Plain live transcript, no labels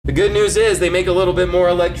The good news is they make a little bit more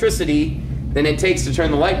electricity than it takes to turn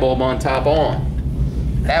the light bulb on top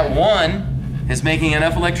on. That one is making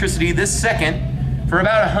enough electricity this second for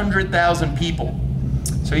about 100,000 people.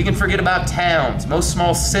 So you can forget about towns. Most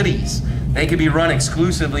small cities, they could be run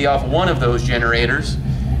exclusively off one of those generators.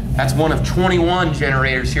 That's one of 21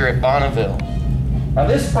 generators here at Bonneville. Now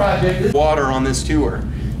this project is water on this tour,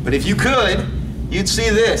 but if you could, you'd see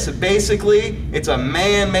this. Basically, it's a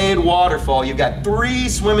man-made waterfall. You've got 3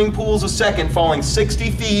 swimming pools a second falling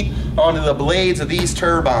 60 feet onto the blades of these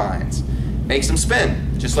turbines. Makes them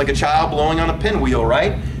spin, just like a child blowing on a pinwheel,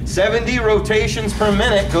 right? 70 rotations per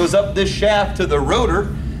minute goes up this shaft to the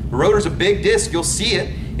rotor. The rotor's a big disc, you'll see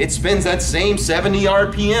it. It spins that same 70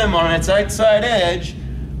 RPM on its outside edge,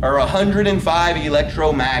 or 105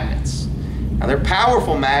 electromagnets. Now they're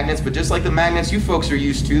powerful magnets, but just like the magnets you folks are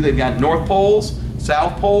used to, they've got north poles,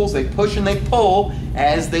 south poles, they push and they pull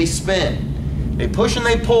as they spin. They push and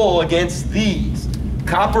they pull against these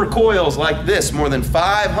copper coils like this, more than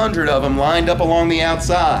 500 of them lined up along the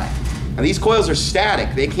outside. Now these coils are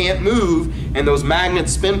static, they can't move, and those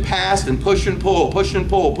magnets spin past and push and pull, push and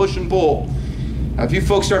pull, push and pull. Now if you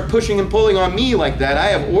folks start pushing and pulling on me like that, I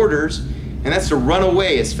have orders, and that's to run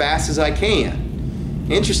away as fast as I can.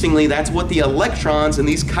 Interestingly, that's what the electrons in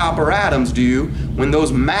these copper atoms do when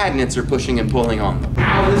those magnets are pushing and pulling on them.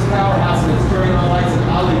 Now this powerhouse is turning on lights in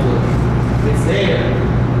Hollywood. It's there.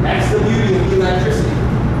 That's the beauty of electricity,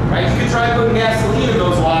 right? You could try putting gasoline in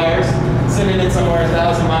those wires, sending it somewhere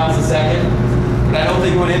 1,000 miles a second, but I don't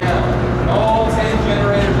think it would end up. When all 10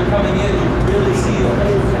 generators are coming in, you can really see the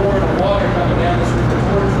whole floor of water coming down this river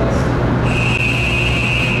towards us.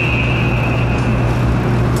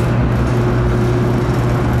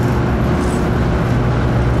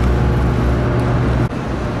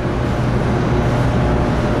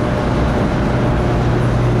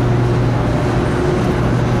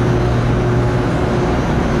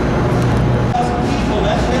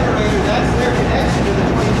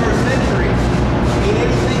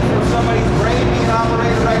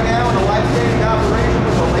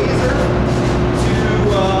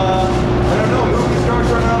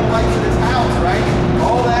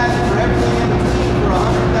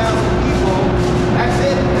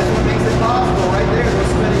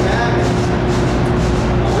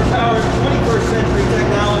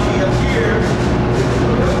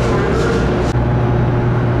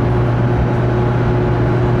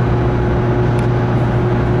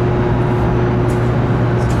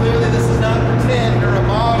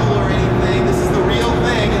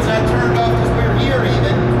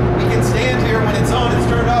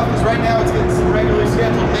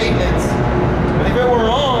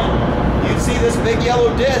 This big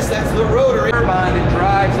yellow disc, that's the rotor turbine that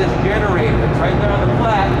drives this generator. It's right there on the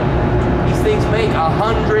plaque. These things make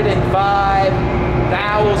 105,000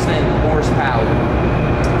 horsepower.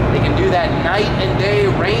 They can do that night and day,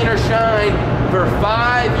 rain or shine, for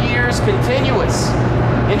 5 years continuous.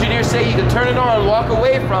 Engineers say you can turn it on, walk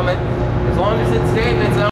away from it, as long as it's safe.